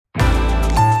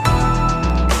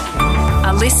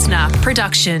listener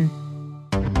production.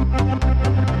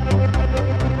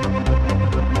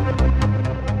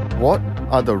 What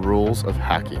are the rules of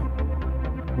hacking?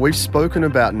 We've spoken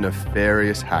about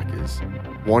nefarious hackers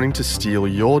wanting to steal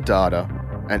your data,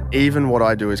 and even what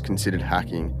I do is considered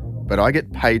hacking, but I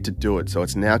get paid to do it, so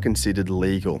it's now considered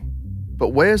legal. But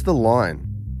where's the line?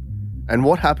 And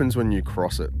what happens when you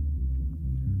cross it?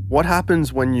 What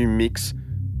happens when you mix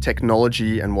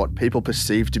technology and what people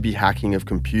perceive to be hacking of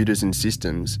computers and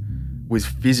systems with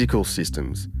physical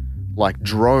systems? Like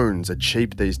drones are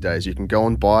cheap these days, you can go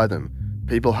and buy them.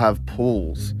 People have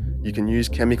pools. You can use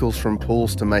chemicals from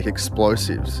pools to make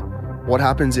explosives. What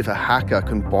happens if a hacker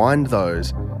combined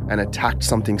those and attacked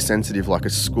something sensitive like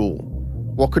a school?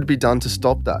 What could be done to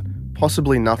stop that?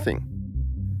 Possibly nothing.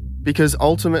 Because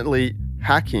ultimately,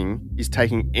 hacking is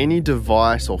taking any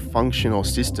device or function or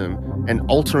system and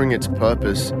altering its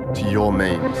purpose to your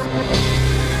means.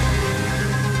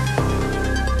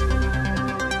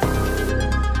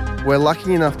 We're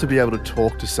lucky enough to be able to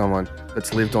talk to someone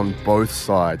that's lived on both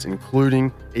sides,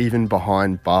 including even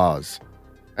behind bars.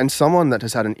 And someone that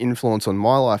has had an influence on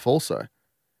my life also.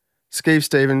 Skeeve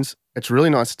Stevens, it's really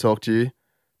nice to talk to you.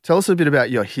 Tell us a bit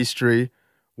about your history,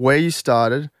 where you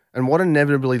started, and what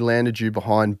inevitably landed you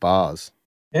behind bars.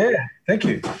 Yeah, thank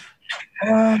you.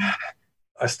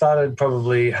 I started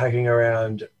probably hacking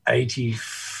around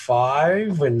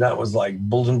 85 when that was like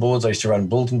bulletin boards. I used to run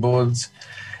bulletin boards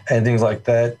and things like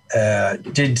that.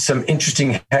 Did some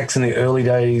interesting hacks in the early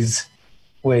days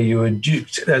where you would, you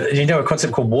know a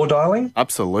concept called war dialing?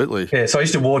 Absolutely. Yeah, so I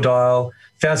used to war dial,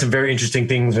 found some very interesting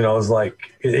things when I was like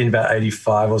in about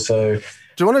 85 or so. Do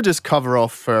you want to just cover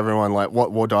off for everyone like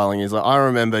what war dialing is? Like, I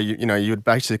remember, you would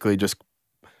basically just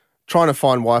trying to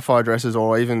find Wi-Fi addresses,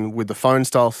 or even with the phone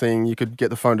style thing, you could get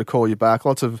the phone to call you back.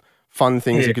 Lots of fun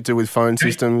things you could do with phone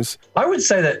systems. I would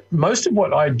say that most of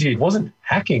what I did wasn't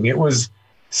hacking. It was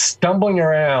stumbling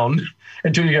around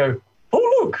until you go,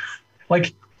 oh, look.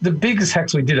 Like the biggest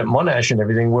hacks we did at Monash and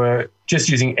everything were just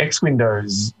using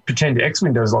pretend X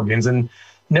Windows logins, and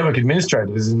network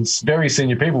administrators and very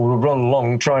senior people would run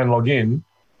along, try and log in.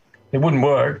 It wouldn't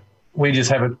work. We just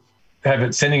have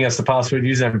it sending us the password,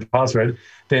 username and password,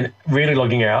 then really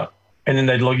logging out, and then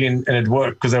they'd log in and it'd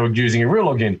work because they were using a real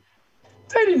login.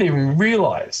 They didn't even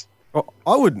realise. Well,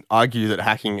 I would argue that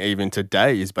hacking even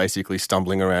today is basically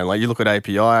stumbling around. Like you look at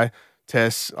API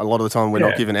tests, a lot of the time we're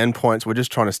not given endpoints. We're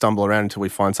just trying to stumble around until we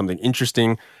find something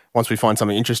interesting. Once we find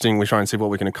something interesting, we try and see what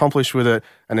we can accomplish with it.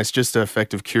 And it's just an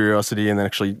effect of curiosity and then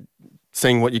actually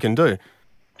seeing what you can do.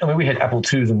 I mean, we had Apple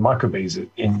IIs and microbees in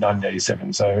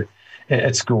 1987, so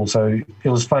at school. So it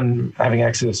was fun having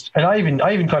access. And I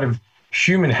even kind of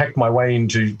human hacked my way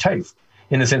into TAFE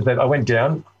in the sense that I went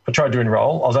down, I tried to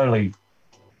enroll. I was only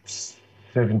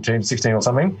 17, 16 or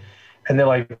something. And they're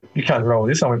like, you can't enroll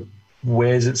this. I went,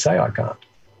 where does it say I can't?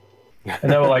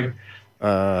 And they were like,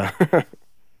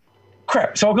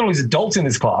 crap. So I've got all these adults in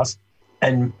this class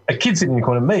and a kid sitting in the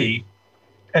corner of me,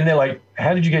 and they're like,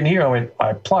 how did you get in here? I went,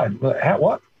 I applied. How,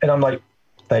 what? And I'm like,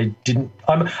 they didn't.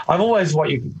 I'm always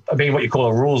what you call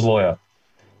a rules lawyer.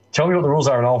 Tell me what the rules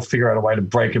are and I'll figure out a way to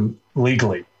break them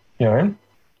legally, you know?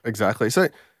 Exactly. So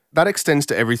that extends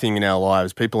to everything in our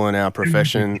lives, people in our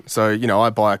profession. So, I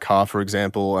buy a car, for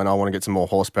example, and I want to get some more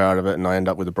horsepower out of it, and I end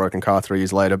up with a broken car 3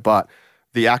 years later. But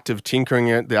the act of tinkering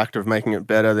it, the act of making it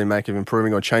better, the act of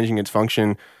improving or changing its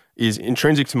function is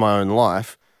intrinsic to my own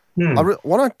life. I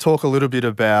want to talk a little bit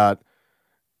about,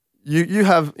 you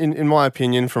have, in my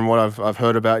opinion, from what I've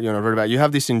heard about you and I've read about, you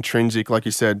have this intrinsic, like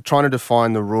you said, trying to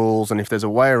define the rules, and if there's a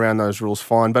way around those rules,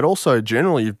 fine. But also,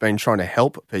 generally, you've been trying to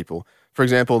help people. For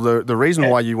example, the reason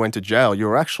why you went to jail, you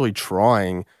were actually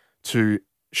trying to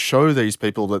show these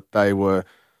people that they were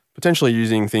potentially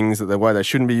using things that they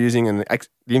shouldn't be using, and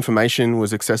the information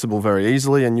was accessible very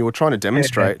easily, and you were trying to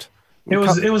demonstrate. It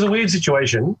was a weird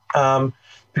situation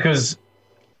because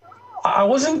I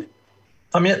wasn't,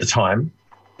 at the time,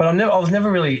 but I was never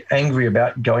really angry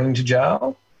about going to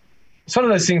jail. It's one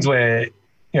of those things where,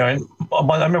 I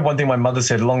remember one thing my mother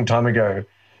said a long time ago,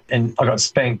 and I got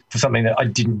spanked for something that I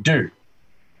didn't do.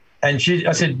 And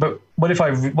I said, but what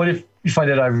if you find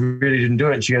out I really didn't do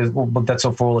it? And she goes, well, but that's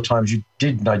all for all the times you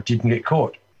did and I didn't get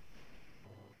caught.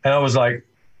 And I was like,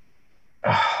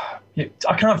 I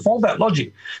can't follow that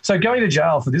logic. So going to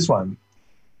jail for this one,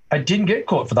 I didn't get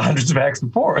caught for the hundreds of hacks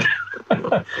before it.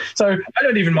 So I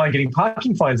don't even mind getting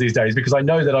parking fines these days because I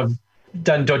know that I've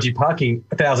done dodgy parking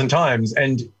 1,000 times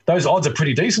and those odds are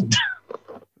pretty decent.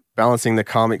 Balancing the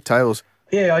karmic tails.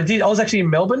 Yeah, I did. I was actually in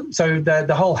Melbourne. So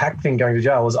the whole hack thing going to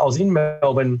jail was I was in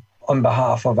Melbourne. on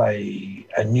behalf of a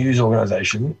news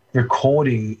organisation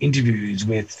recording interviews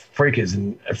with freaking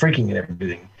and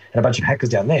everything, and a bunch of hackers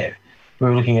down there. We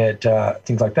were looking at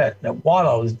things like that. Now, while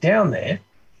I was down there,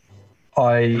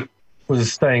 I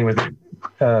was staying with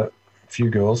a few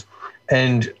girls,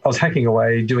 and I was hacking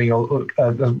away,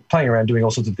 playing around, doing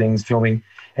all sorts of things, filming.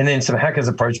 And then some hackers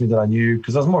approached me that I knew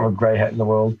because I was more of a grey hat in the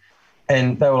world.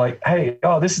 And they were like, hey,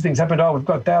 this thing's happened. Oh, we've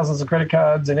got thousands of credit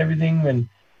cards and everything. And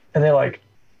they're like,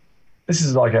 this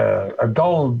is like a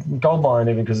gold mine,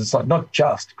 even, because it's like not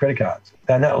just credit cards.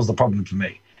 And that was the problem for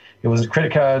me. It was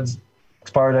credit cards,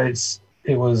 expiry dates,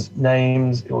 it was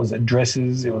names, it was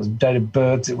addresses, it was date of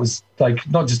births. It was like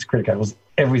not just a credit card, it was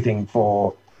everything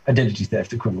for identity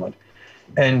theft equivalent.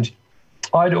 And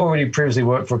I'd already previously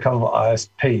worked for a couple of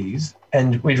ISPs,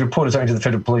 and we'd reported something to the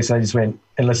federal police, and they just went,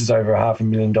 unless it's over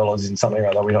 $500,000 in something or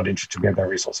other, we're not interested, we have no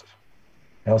resources.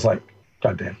 And I was like,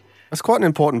 God damn. That's quite an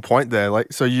important point there.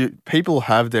 Like, so people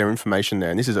have their information there,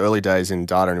 and this is early days in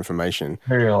data and information.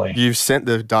 Very early. You've sent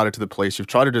the data to the police. You've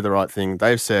tried to do the right thing.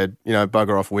 They've said,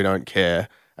 bugger off, we don't care.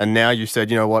 And now you said,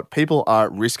 you know what, people are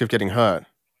at risk of getting hurt.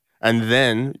 And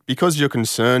then, because you're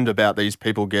concerned about these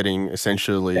people getting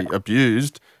essentially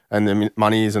abused and the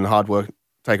monies and hard work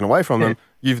taken away from them,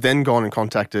 you've then gone and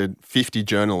contacted 50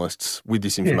 journalists with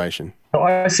this information. So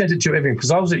I sent it to everyone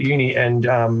because I was at uni, and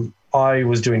I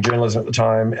was doing journalism at the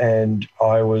time, and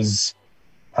I was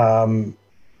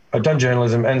I'd done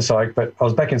journalism and psych, but I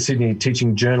was back in Sydney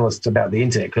teaching journalists about the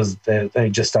internet because they're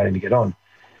just starting to get on.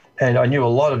 And I knew a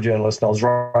lot of journalists, and I was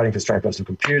writing for Australian Personal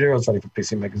Computer, I was writing for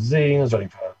PC Magazine, I was writing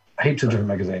for heaps of different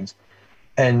magazines.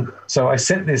 And so I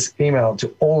sent this email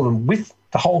to all of them with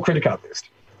the whole credit card list.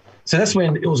 So that's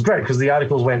when it was great because the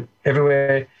articles went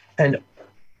everywhere. And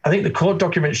I think the court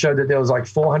document showed that there was like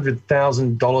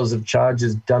 $400,000 of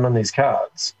charges done on these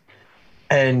cards.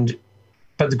 But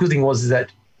the good thing was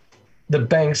that the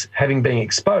banks, having been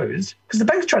exposed, because the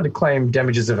banks tried to claim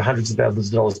damages of hundreds of thousands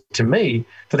of dollars to me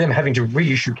for them having to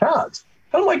reissue cards.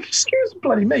 And I'm like, excuse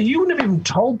bloody me, you wouldn't have even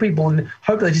told people and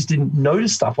hope they just didn't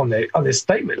notice stuff on their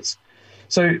statements.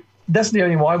 So that's the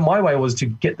only way. My way was to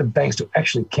get the banks to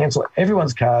actually cancel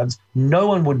everyone's cards. No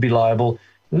one would be liable.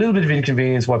 A little bit of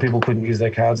inconvenience why people couldn't use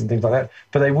their cards and things like that,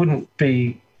 but they wouldn't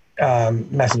be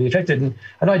massively affected.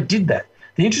 And I did that.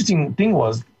 The interesting thing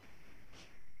was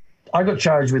I got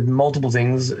charged with multiple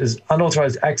things as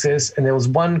unauthorized access, and there was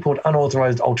one called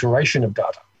unauthorized alteration of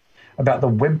data about the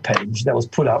web page that was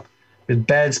put up with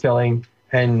bad spelling,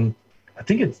 and I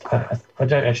think it's, I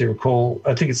don't actually recall,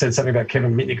 I think it said something about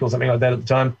Kevin Mitnick or something like that at the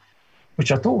time,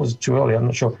 which I thought was too early, I'm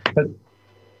not sure. But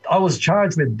I was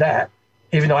charged with that,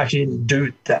 even though I actually didn't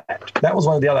do that. That was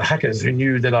one of the other hackers who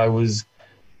knew that I was,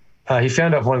 he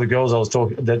found out from one of the girls I was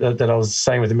talking, that I was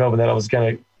saying with in Melbourne that I was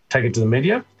going to take it to the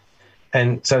media.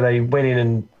 And so they went in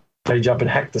and page up and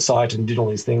hacked the site and did all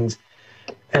these things.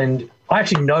 And I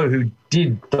actually know who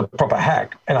did the proper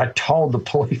hack, and I told the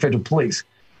federal police.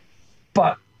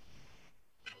 But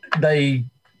the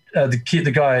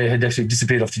guy had actually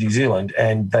disappeared off to New Zealand,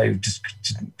 and they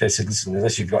said, listen,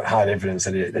 unless you've got hard evidence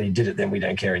that he did it, then we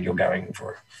don't care and you're going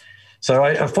for it. So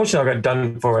unfortunately, I got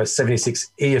done for a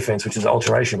 76E offence, which is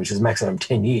alteration, which is maximum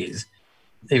 10 years,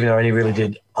 even though I only really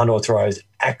did unauthorised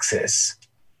access,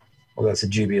 although that's a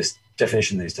dubious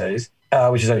definition these days,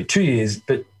 which is only 2 years.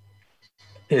 But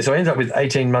yeah, so I ended up with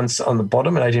 18 months on the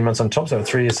bottom and 18 months on top, so a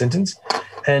 3-year sentence.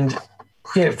 And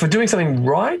yeah, for doing something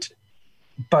right,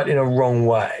 but in a wrong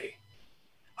way.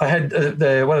 I had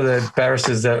one of the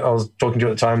barristers that I was talking to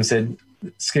at the time said,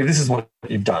 Skeeve, this is what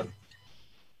you've done.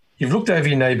 You've looked over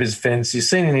your neighbour's fence, you've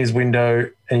seen in his window,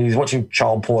 and he's watching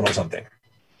child porn or something.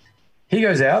 He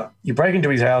goes out, you break into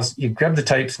his house, you grab the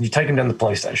tapes, and you take him down to the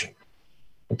police station.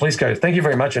 The police go, thank you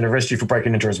very much, and arrest you for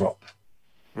breaking into as well.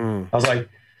 I was like,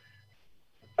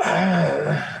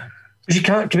 you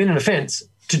can't commit an offence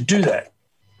to do that.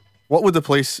 What would the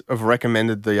police have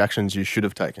recommended the actions you should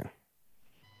have taken?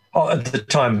 Oh, at the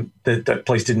time, the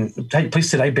police didn't.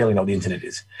 Police today barely know what the internet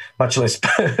is, much less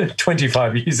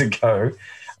 25 years ago.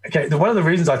 Okay, one of the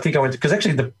reasons I think I went to, because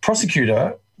actually the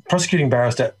prosecuting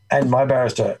barrister and my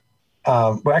barrister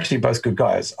were actually both good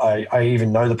guys. I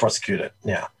even know the prosecutor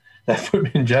now. They put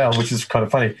me in jail, which is kind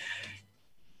of funny.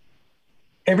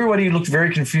 Everybody looked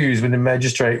very confused when the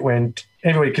magistrate went,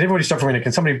 can everybody stop for a minute?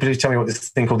 Can somebody please tell me what this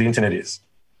thing called the internet is?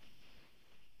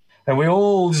 And we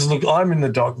all just looked, I'm in the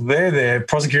dock, they're there,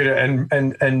 prosecutor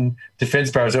and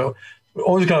defence barrister. We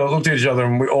all just kind of looked at each other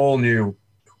and we all knew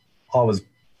I was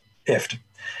effed.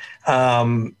 I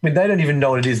mean, they don't even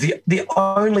know what it is. The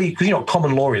only, because you know what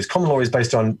common law is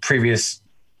based on previous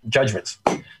judgments.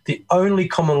 The only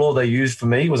common law they used for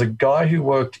me was a guy who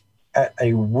worked at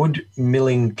a wood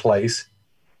milling place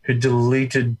who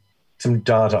deleted some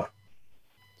data.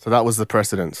 So that was the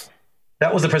precedence.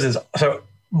 That was the precedence. So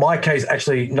my case,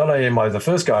 actually, not only am I the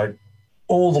first guy,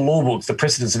 all the law books, the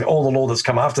precedence of all the law that's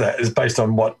come after that is based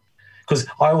on what, because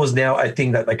I was now a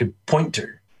thing that they could point to,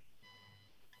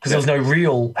 because there was no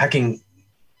real hacking.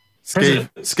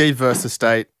 Skeeve versus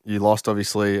State, you lost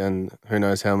obviously, and who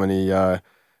knows how many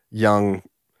young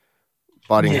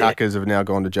budding hackers have now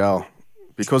gone to jail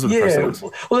because of the precedence.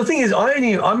 Well, the thing is,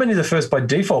 I'm only the first by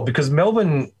default, because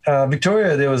Melbourne,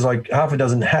 Victoria, there was like half a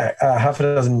dozen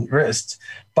arrests,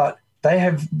 but they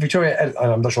have Victoria.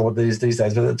 I'm not sure what these days, but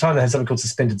at the time they had something called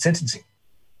suspended sentencing.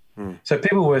 So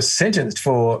people were sentenced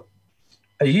for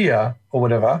a year or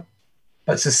whatever,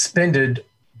 but suspended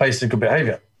based on good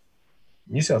behaviour.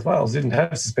 New South Wales didn't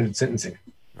have suspended sentencing.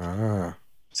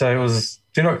 So it was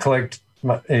do not collect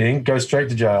anything, go straight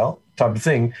to jail type of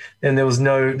thing. And there's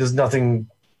nothing,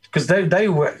 because they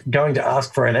were going to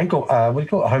ask for an ankle, what do you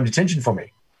call it, home detention for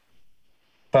me.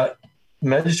 But the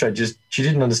magistrate she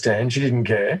didn't understand, she didn't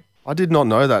care. I did not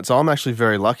know that. So I'm actually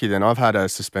very lucky then. I've had a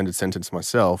suspended sentence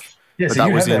myself. Yeah, but so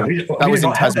that was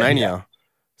in Tasmania.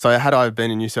 So had I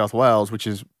been in New South Wales, which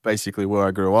is basically where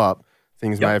I grew up,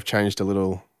 things may have changed a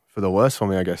little for the worse for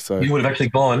me, I guess. So you would have actually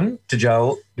gone to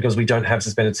jail because we don't have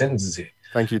suspended sentences here.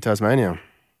 Thank you, Tasmania.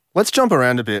 Let's jump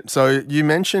around a bit. So you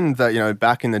mentioned that,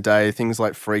 back in the day, things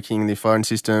like phreaking, the phone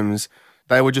systems,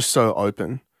 they were just so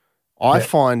open. I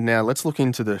find now, let's look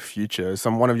into the future.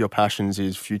 One of your passions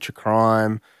is future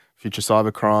crime, future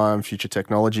cybercrime, future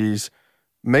technologies.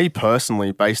 Me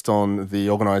personally, based on the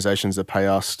organisations that pay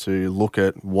us to look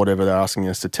at whatever they're asking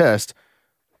us to test,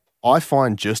 I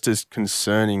find just as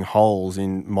concerning holes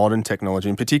in modern technology,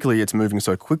 and particularly it's moving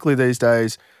so quickly these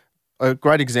days. A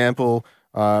great example,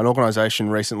 an organisation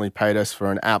recently paid us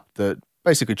for an app that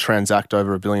basically transact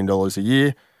over $1 billion a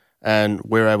year, and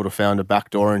we're able to find a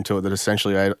backdoor into it that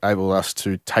essentially enabled us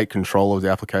to take control of the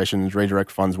applications, redirect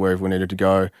funds wherever we needed to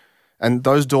go, and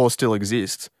those doors still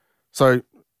exist. So,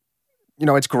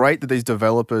 it's great that these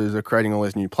developers are creating all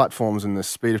these new platforms, and the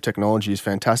speed of technology is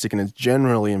fantastic, and it's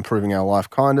generally improving our life,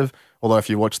 kind of. Although if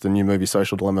you watch the new movie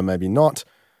Social Dilemma, maybe not.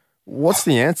 What's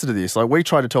the answer to this? Like, we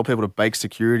try to tell people to bake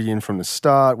security in from the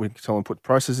start. We tell them to put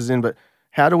processes in, but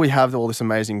how do we have all this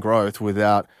amazing growth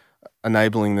without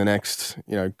enabling the next,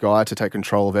 guy to take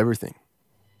control of everything?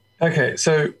 Okay,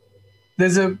 so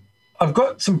I've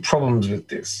got some problems with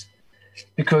this,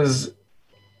 because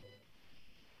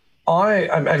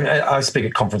I speak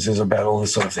at conferences about all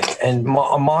this sort of thing, and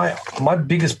my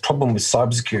biggest problem with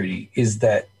cybersecurity is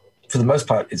that, for the most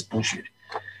part, it's bullshit.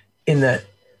 In that,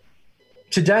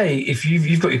 today, if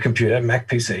you've got your computer, Mac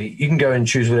PC, you can go and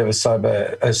choose whatever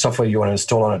software you want to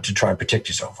install on it to try and protect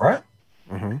yourself, right?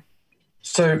 Mm-hmm.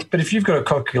 So, but if you've got a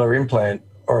cochlear implant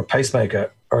or a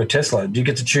pacemaker or a Tesla, do you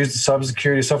get to choose the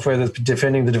cybersecurity software that's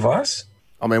defending the device?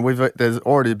 I mean, there's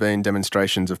already been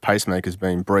demonstrations of pacemakers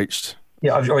being breached.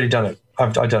 Yeah, I've already done it.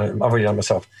 I've done it. I've already done it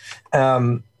myself.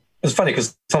 It was funny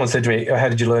because someone said to me, "How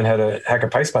did you learn how to hack a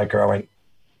pacemaker?" I went,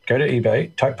 "Go to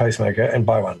eBay, type pacemaker, and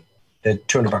buy one. They're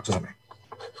 $200 or something."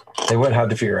 They weren't hard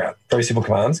to figure out. Very simple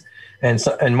commands. And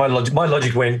my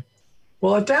logic went,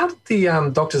 well, I doubt the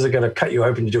doctors are going to cut you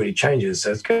open to do any changes,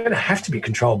 so it's going to have to be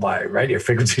controlled by radio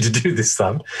frequency to do this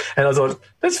stuff. And I thought,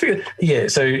 let's figure. Yeah.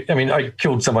 So I mean, I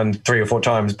killed someone 3 or 4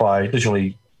 times by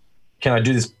literally, can I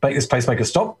do this? Make this pacemaker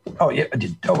stop? Oh yeah, I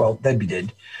did. Oh well, they'd be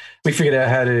dead. We figured out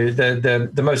how to.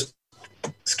 The most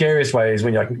scariest way is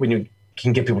when you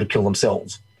can get people to kill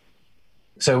themselves.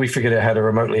 So we figured out how to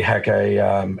remotely hack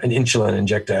an insulin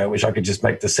injector, which I could just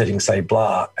make the settings say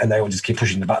blah, and they would just keep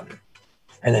pushing the button,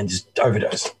 and then just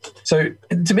overdose. So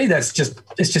to me, it's just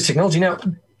technology. Now,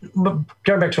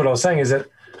 going back to what I was saying is that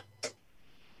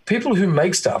people who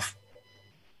make stuff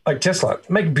like Tesla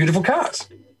make beautiful cars.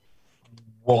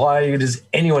 Why does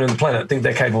anyone on the planet think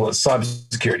they're capable of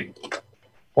cybersecurity?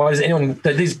 Why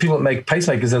does these people that make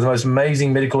pacemakers are the most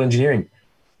amazing medical engineering?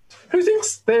 Who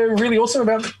thinks they're really awesome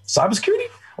about cybersecurity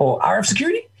or RF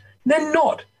security? They're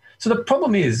not. So the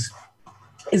problem is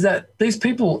that these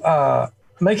people are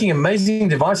making amazing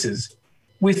devices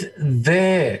with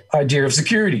their idea of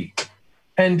security.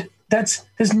 And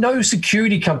there's no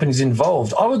security companies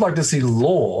involved. I would like to see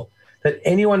law that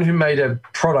anyone who made a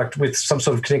product with some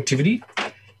sort of connectivity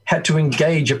had to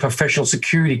engage a professional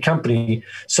security company.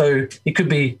 So it could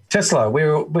be Tesla,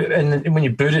 and when you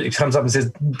boot it, it comes up and says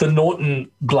the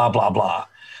Norton blah, blah, blah.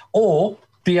 Or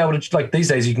be able to, like these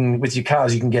days, you can, with your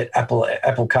cars, you can get Apple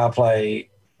CarPlay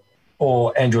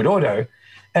or Android Auto,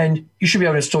 and you should be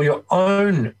able to install your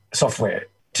own software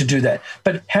to do that.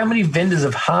 But how many vendors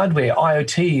of hardware,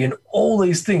 IoT, and all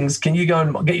these things can you go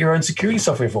and get your own security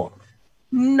software for?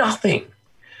 Nothing.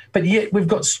 But yet we've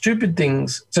got stupid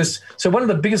things. So one of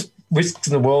the biggest risks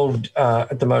in the world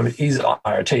at the moment is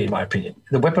IoT, in my opinion.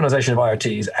 The weaponization of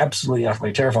IoT is absolutely,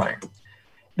 utterly terrifying.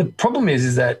 The problem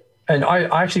is that, and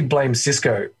I actually blame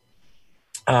Cisco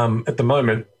at the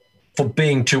moment for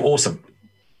being too awesome,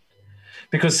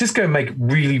 because Cisco make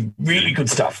really, really good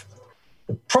stuff.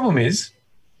 The problem is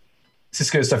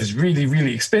Cisco stuff is really,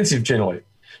 really expensive generally.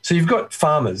 So you've got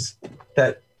farmers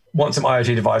that want some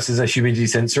IoT devices, a humidity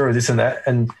sensor or this and that,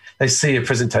 and they see a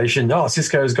presentation. Oh,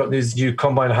 Cisco's got these new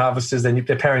combine harvesters.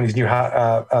 They're powering these new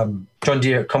John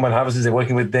Deere combine harvesters. They're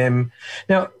working with them.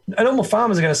 Now, normal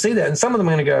farmers are going to see that, and some of them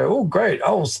are going to go, oh, great,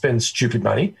 I'll spend stupid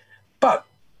money. But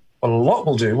what a lot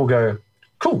will do, will go,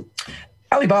 cool,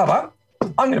 Alibaba,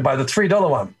 I'm going to buy the $3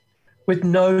 one with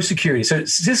no security. So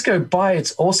Cisco, by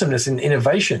its awesomeness and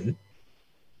innovation,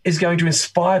 is going to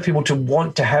inspire people to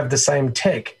want to have the same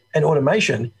tech and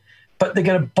automation, but they're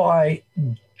going to buy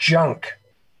junk.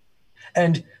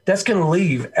 And that's going to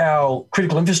leave our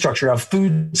critical infrastructure, our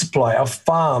food supply, our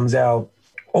farms,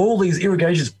 all these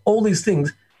irrigations, all these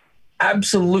things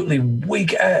absolutely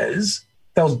weak as.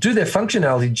 They'll do their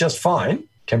functionality just fine,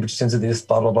 temperature sensor this,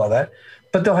 blah, blah, blah, that,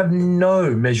 but they'll have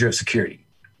no measure of security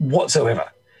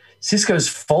whatsoever. Cisco's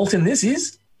fault in this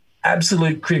is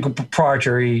absolute critical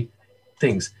proprietary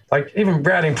things, like even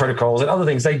routing protocols and other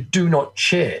things they do not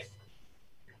share.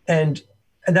 And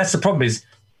that's the problem, is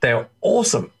they're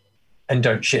awesome and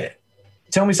don't share.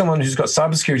 Tell me someone who's got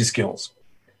cybersecurity skills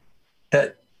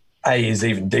that A, is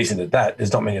even decent at that,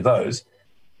 there's not many of those,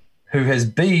 who has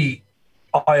B,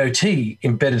 IoT,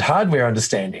 embedded hardware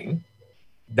understanding,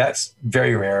 that's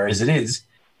very rare as it is,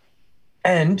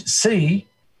 and C,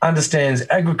 understands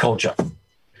agriculture.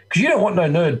 Because you don't want no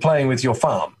nerd playing with your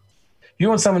farm. You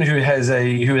want someone who has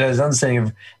an understanding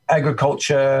of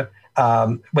agriculture,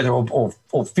 whether or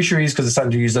fisheries, because they're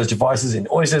starting to use those devices in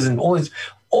oysters and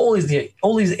all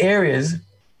these areas,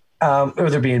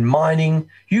 whether it be in mining.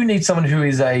 You need someone who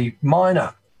is a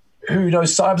miner, who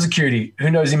knows cybersecurity,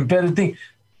 who knows embedded things.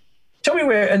 Tell me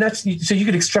where, and that's so you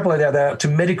could extrapolate that to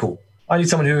medical. I need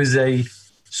someone who is a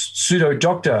pseudo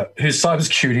doctor who's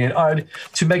cybersecurity and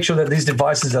to make sure that these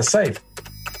devices are safe.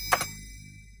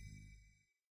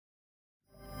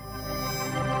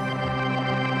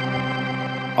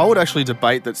 I would actually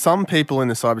debate that some people in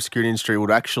the cybersecurity industry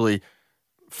would actually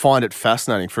find it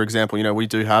fascinating. For example, we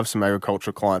do have some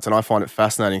agricultural clients, and I find it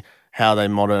fascinating how they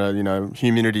monitor,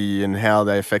 humidity and how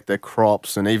they affect their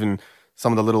crops, and even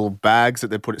some of the little bags that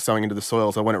they're sowing into the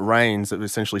soil. So when it rains, it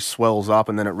essentially swells up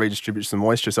and then it redistributes the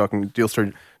moisture so it can deal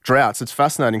through droughts. It's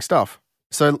fascinating stuff.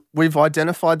 So we've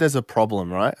identified there's a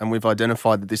problem, right? And we've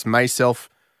identified that this may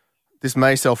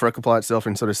self-replicate itself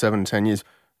in sort of 7 to 10 years.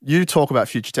 You talk about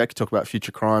future tech, you talk about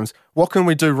future crimes. What can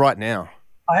we do right now?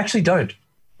 I actually don't.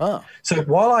 Ah. So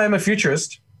while I am a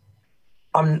futurist,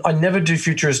 I never do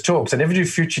futurist talks. I never do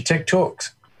future tech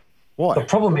talks. Why? The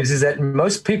problem is that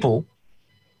most people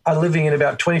are living in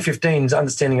about 2015's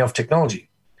understanding of technology.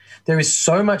 There is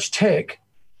so much tech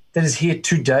that is here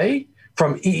today,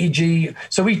 from EEG.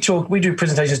 So we do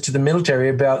presentations to the military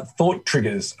about thought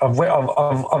triggers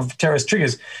of terrorist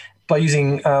triggers by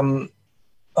using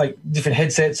like different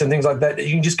headsets and things like that.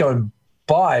 You can just go and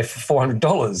buy for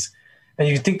 $400, and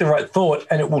you can think the right thought,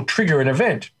 and it will trigger an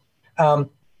event.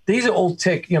 These are all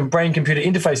tech, brain-computer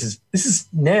interfaces. This is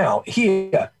now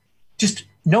here. Just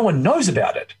no one knows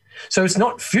about it. So it's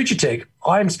not future tech.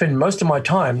 I spend most of my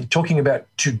time talking about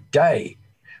today.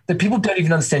 That people don't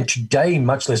even understand today,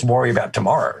 much less worry about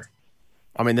tomorrow.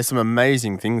 I mean, there's some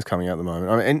amazing things coming out at the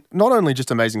moment. And not only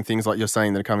just amazing things like you're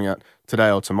saying that are coming out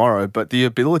today or tomorrow, but the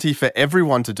ability for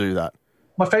everyone to do that.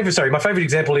 My favorite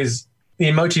example is the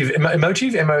Emotive,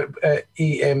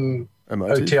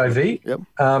 E-M-O-T-I-V. Yep.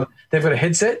 They've got a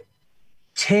headset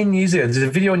 10 years ago. There's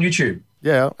a video on YouTube.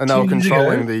 Yeah, and they were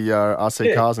controlling the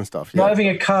RC cars and stuff. Yeah. Driving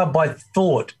a car by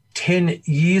thought 10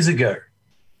 years ago.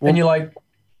 Well, and you're like,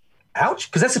 ouch,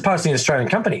 because that's supposed to be an Australian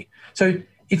company. So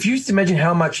if you imagine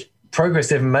how much progress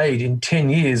they've made in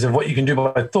 10 years of what you can do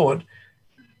by thought,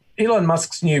 Elon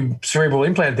Musk's new cerebral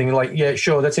implant thing, like, yeah,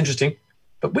 sure, that's interesting,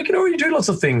 but we can already do lots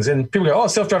of things. And people go, oh,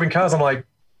 self-driving cars. I'm like,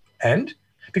 and?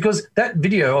 Because that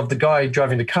video of the guy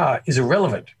driving the car is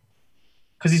irrelevant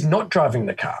because he's not driving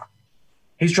the car.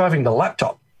 He's driving the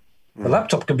laptop. The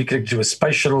laptop could be connected to a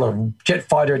space shuttle or a jet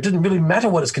fighter. It doesn't really matter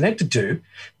what it's connected to.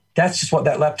 That's just what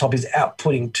that laptop is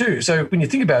outputting to. So when you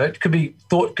think about it, it could be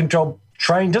thought-controlled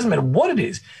train. Doesn't matter what it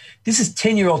is. This is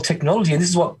 10-year-old technology, and this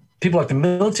is what people like the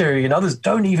military and others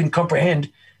don't even comprehend,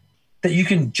 that you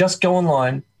can just go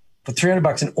online for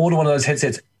 $300 and order one of those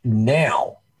headsets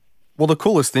now. Well, the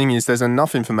coolest thing is there's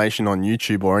enough information on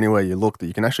YouTube or anywhere you look that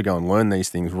you can actually go and learn these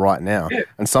things right now. Yeah.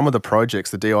 And some of the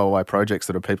projects, the DIY projects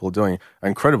that people are doing are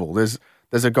incredible. There's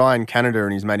a guy in Canada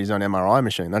and he's made his own MRI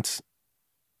machine. It's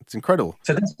incredible.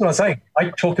 So that's what I'm saying. I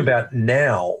talk about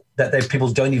now that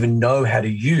people don't even know how to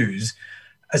use,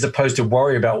 as opposed to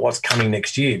worry about what's coming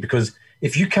next year. Because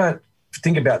if you can't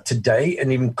think about today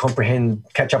and even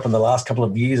catch up on the last couple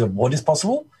of years of what is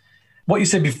possible, what you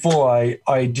said before,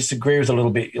 I disagree with a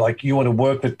little bit. Like, you want to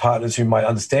work with partners who might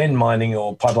understand mining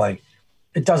or pipelining.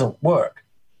 It doesn't work,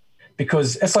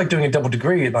 because it's like doing a double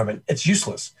degree at the moment. It's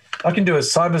useless. I can do a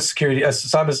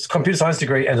computer science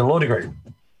degree and a law degree.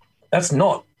 That's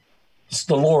not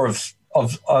the law of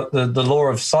the law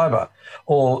of cyber,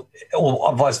 or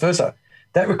vice versa.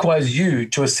 That requires you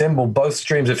to assemble both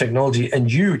streams of technology and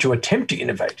you to attempt to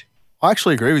innovate. I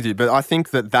actually agree with you, but I think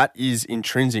that is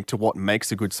intrinsic to what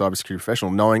makes a good cybersecurity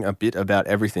professional, knowing a bit about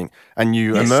everything. And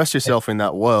you immerse yourself in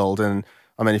that world. And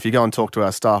I mean, if you go and talk to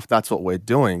our staff, that's what we're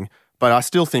doing. But I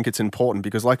still think it's important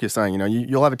because, like you're saying,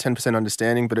 you'll have a 10%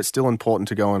 understanding, but it's still important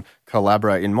to go and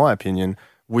collaborate, in my opinion,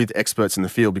 with experts in the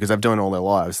field, because they've done it all their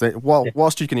lives.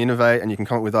 Whilst you can innovate and you can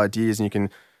come up with ideas and you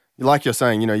can, like you're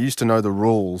saying, you used to know the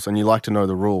rules and you like to know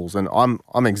the rules. And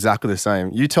I'm exactly the same.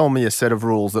 You tell me a set of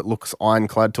rules that looks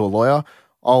ironclad to a lawyer,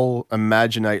 I'll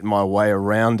imaginate my way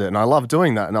around it. And I love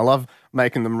doing that. And I love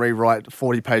making them rewrite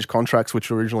 40-page contracts,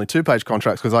 which were originally 2-page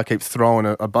contracts, because I keep throwing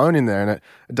a bone in there and it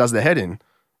does their head in.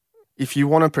 If you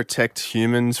want to protect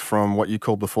humans from what you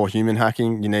called before human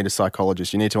hacking, you need a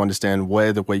psychologist. You need to understand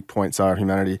where the weak points are of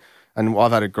humanity. And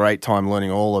I've had a great time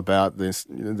learning all about this,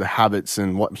 the habits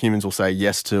and what humans will say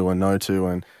yes to and no to,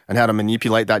 and how to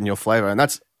manipulate that in your flavor. And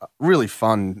that's really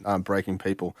fun, breaking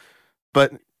people.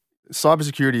 But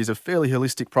cybersecurity is a fairly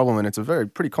holistic problem, and it's a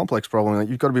pretty complex problem that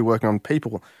you've got to be working on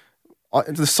people.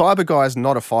 The cyber guy is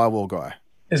not a firewall guy.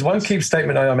 There's one key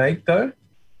statement I make, though,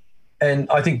 and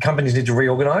I think companies need to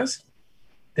reorganize.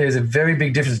 There's a very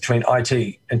big difference between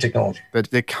IT and technology. But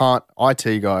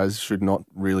IT guys should not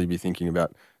really be thinking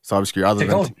about cybersecurity other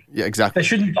technology. Yeah, exactly.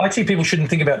 IT people shouldn't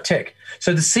think about tech.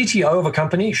 So the CTO of a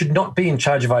company should not be in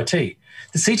charge of IT.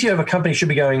 The CTO of a company should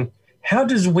be going, how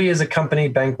does we as a company,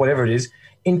 bank, whatever it is,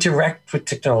 interact with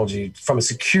technology, from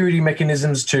security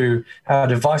mechanisms to our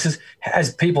devices?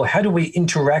 As people, how do we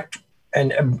interact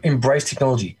and embrace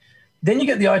technology? Then you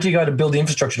get the IT guy to build the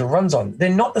infrastructure that runs on. They're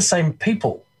not the same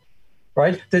people,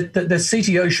 right? The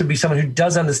CTO should be someone who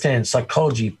does understand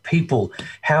psychology, people,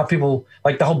 how people,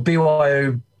 like the whole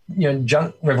BYO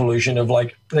junk revolution of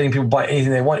like letting people buy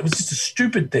anything they want. It was just a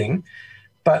stupid thing,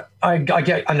 but I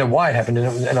know why it happened,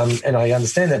 and I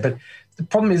understand that. But the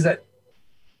problem is that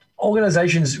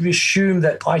organizations assume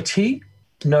that IT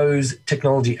knows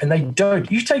technology, and they don't.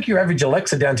 You take your average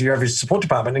Alexa down to your average support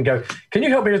department and go, "Can you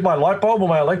help me with my light bulb or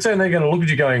my Alexa?" And they're going to look at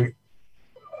you going,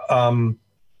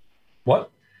 "What?"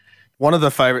 One of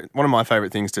my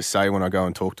favorite things to say when I go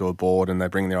and talk to a board and they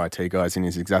bring their IT guys in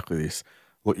is exactly this.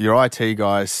 Look, your IT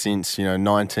guys since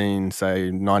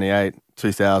 98,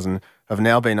 2000 have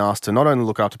now been asked to not only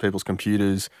look after people's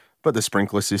computers, but the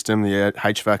sprinkler system, the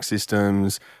HVAC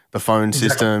systems, the phone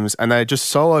systems, and they're just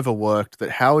so overworked that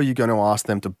how are you going to ask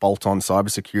them to bolt on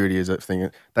cybersecurity as a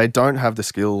thing? They don't have the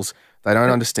skills. They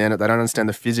don't understand it. They don't understand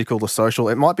the physical, the social.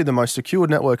 It might be the most secured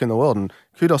network in the world, and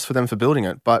kudos for them for building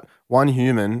it. But one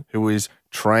human who is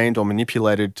trained or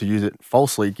manipulated to use it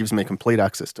falsely gives me complete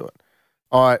access to it.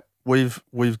 All right,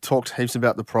 we've talked heaps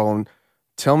about the problem.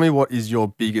 Tell me, what is your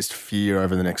biggest fear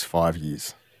over the next 5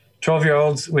 years?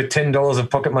 12-year-olds with $10 of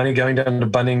pocket money going down to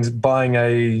Bunnings, buying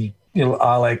a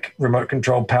Arlec remote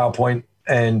control PowerPoint,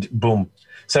 and boom.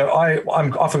 So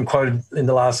I'm often quoted in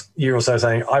the last year or so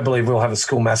saying, I believe we'll have a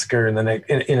school massacre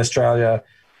in Australia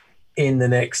in the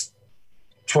next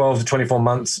 12 to 24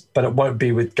 months, but it won't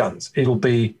be with guns. It'll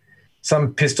be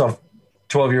some pissed off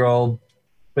 12-year-old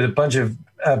with a bunch of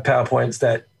PowerPoints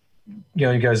that,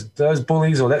 he goes, those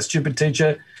bullies or that stupid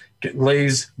teacher,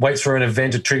 leaves, waits for an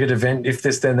event, a triggered event, if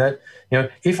this, then that.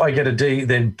 If I get a D,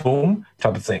 then boom,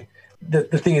 type of thing. The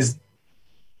thing is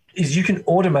you can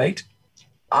automate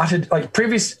like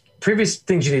previous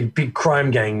things. You need big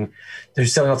crime gang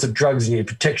who's selling lots of drugs. You need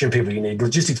protection people. You need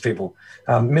logistics people.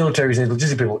 Militaries need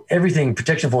logistics people. Everything,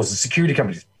 protection forces, security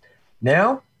companies.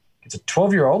 Now it's a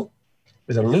 12-year-old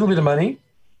with a little bit of money,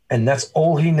 and that's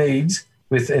all he needs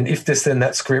with an if this, then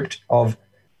that script of,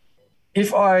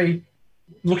 if I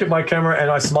look at my camera and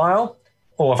I smile,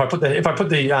 or if I put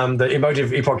the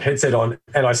emotive Epoch headset on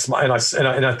and I smile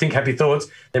and I think happy thoughts,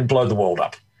 then blow the world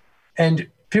up. And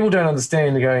people don't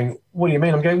understand. They're going, "What do you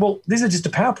mean?" I'm going, "Well, these are just a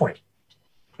PowerPoint."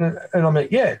 And I'm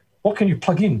like, "Yeah, what can you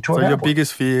plug in to a So your outboard?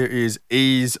 biggest fear is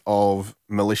ease of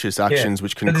malicious actions,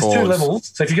 which can But cause... there's two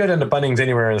levels. So if you go down to Bunnings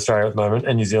anywhere in Australia at the moment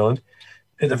and New Zealand,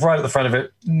 right at the front of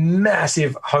it,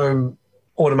 massive home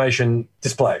automation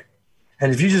display.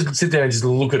 And if you just sit there and just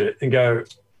look at it and go,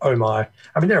 oh my.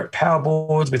 I mean, there are power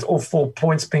boards with all 4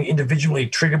 points being individually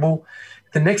triggerable.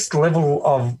 The next level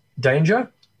of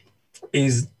danger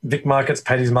is Vic Markets,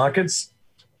 Paddy's Markets,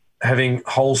 having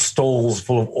whole stalls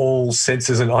full of all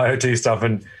sensors and IoT stuff,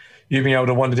 and you being able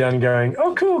to wander down and going,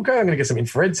 oh, cool, great, I'm going to get some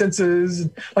infrared sensors.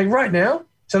 Like right now,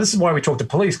 so this is why we talk to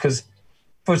police, because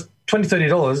for $20,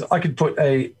 $30, I could put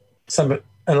an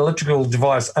electrical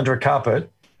device under a carpet,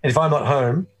 and if I'm not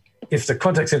home, if the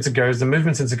contact sensor goes, the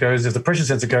movement sensor goes, if the pressure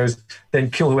sensor goes, then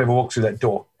kill whoever walks through that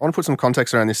door. I want to put some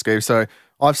context around this, Skeeve. So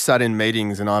I've sat in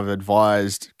meetings and I've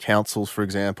advised councils, for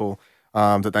example,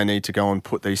 that they need to go and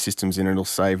put these systems in and it'll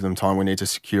save them time. We need to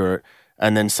secure it.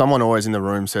 And then someone always in the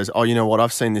room says, oh, you know what?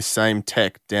 I've seen this same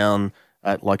tech down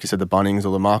at, like you said, the Bunnings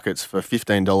or the markets for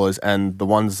 $15, and the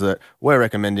ones that we're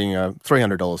recommending are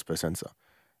 $300 per sensor.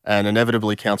 And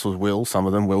inevitably councils will, some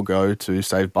of them will go to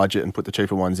save budget and put the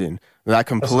cheaper ones in. That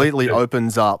completely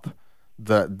opens up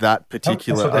that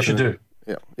particular... That's what they should do.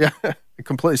 Yeah. It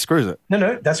completely screws it.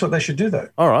 No, that's what they should do though.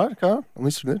 All right, okay. At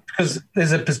least we did. Because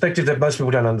there's a perspective that most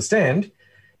people don't understand,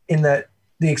 in that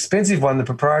the expensive one, the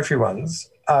proprietary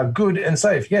ones, are good and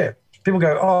safe. Yeah. People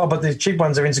go, oh, but the cheap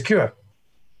ones are insecure.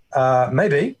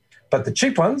 Maybe, but the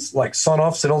cheap ones, like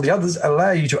Sonoffs and all the others,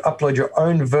 allow you to upload your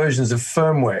own versions of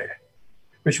firmware,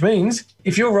 which means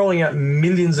if you're rolling out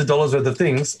millions of dollars worth of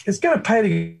things, it's going to pay to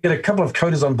get a couple of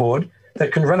coders on board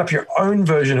that can run up your own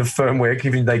version of firmware,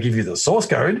 given they give you the source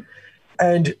code,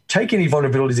 and take any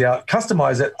vulnerabilities out,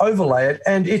 customize it, overlay it,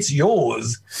 and it's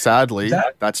yours. Sadly,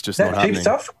 that's just not happening. That cheap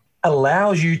stuff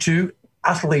allows you to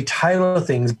utterly tailor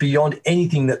things beyond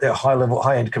anything that their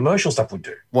high-end commercial stuff would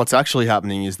do. What's actually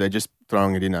happening is they're just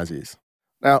throwing it in as is.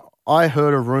 Now, I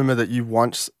heard a rumor that you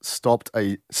once stopped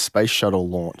a space shuttle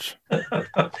launch.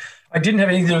 I didn't have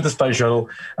anything to do with the space shuttle.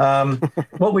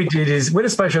 What we did is when a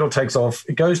space shuttle takes off,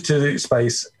 it goes to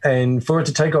space, and for it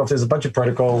to take off, there's a bunch of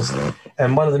protocols,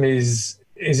 and one of them is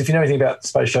if you know anything about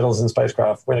space shuttles and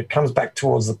spacecraft, when it comes back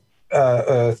towards the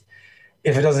Earth,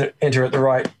 if it doesn't enter at the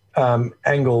right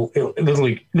angle, it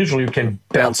literally can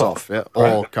bounce off, right?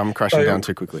 Or come crashing down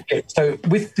too quickly. Yeah, so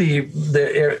with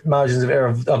the margins of error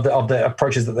of the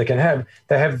approaches that they can have,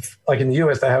 they have, like in the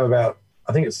US, they have about,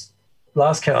 I think it's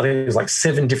last count, I think it was like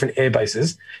 7 different air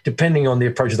bases, depending on the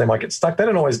approaches they might get stuck. They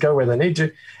don't always go where they need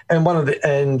to, and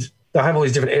they have all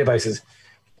these different air bases.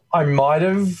 There might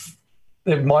have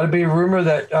been a rumor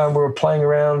that we were playing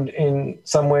around in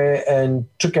somewhere and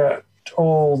took out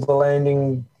all the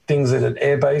landing things at an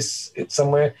airbase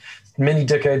somewhere many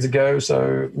decades ago.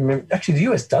 So actually the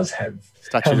US does have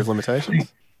statute of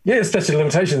limitations. Yeah, statute of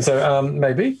limitations. So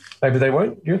maybe they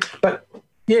won't. Yeah. But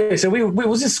yeah, so we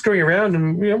was just screwing around,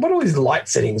 and what are all these light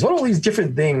settings? What are all these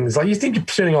different things? Like you think you're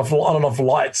turning off on and off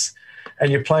lights,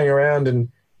 and you're playing around, and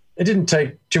it didn't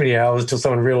take too many hours until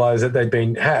someone realized that they'd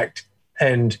been hacked,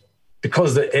 and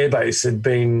because the airbase had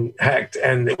been hacked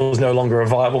and it was no longer a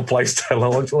viable place to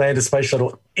land a space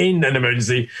shuttle in an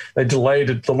emergency, they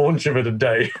delayed the launch of it a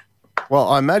day. Well,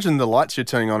 I imagine the lights you're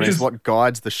turning on is what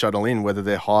guides the shuttle in, whether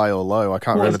they're high or low. I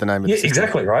can't remember the name of the system.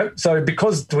 Exactly, right? So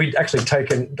because we'd actually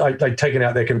they'd taken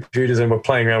out their computers and were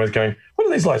playing around with going, what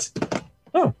are these lights?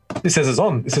 Oh, this says it's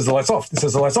on. This says the light's off. This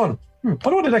says the light's on. I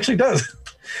wonder what it actually does.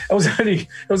 It was only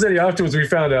afterwards we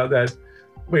found out that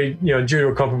due to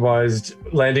a compromised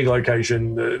landing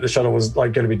location, the shuttle was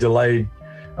like going to be delayed,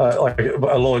 like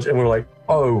a launch, and we were like,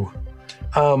 oh.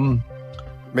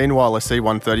 Meanwhile, a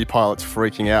C-130 pilot's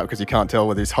freaking out because he can't tell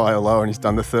whether he's high or low, and he's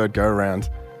done the third go-round.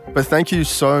 But thank you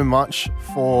so much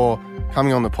for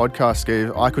coming on the podcast,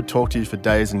 Skeeve. I could talk to you for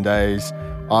days and days.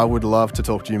 I would love to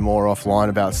talk to you more offline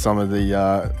about some of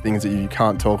the things that you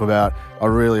can't talk about. I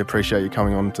really appreciate you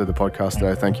coming on to the podcast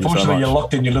today. Thank you so much. Fortunately, you're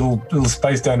locked in your little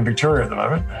space down in Victoria at the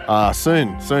moment.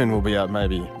 Soon we'll be out.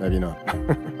 Maybe not.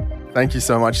 Thank you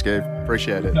so much, Skeeve.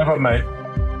 Appreciate it. No problem, mate.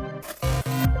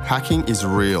 Hacking is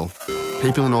real.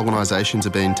 People and organisations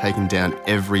are being taken down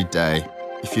every day.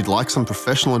 If you'd like some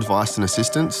professional advice and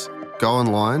assistance, go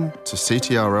online to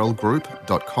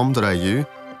ctrlgroup.com.au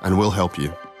and we'll help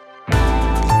you.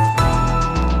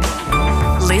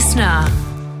 Listener.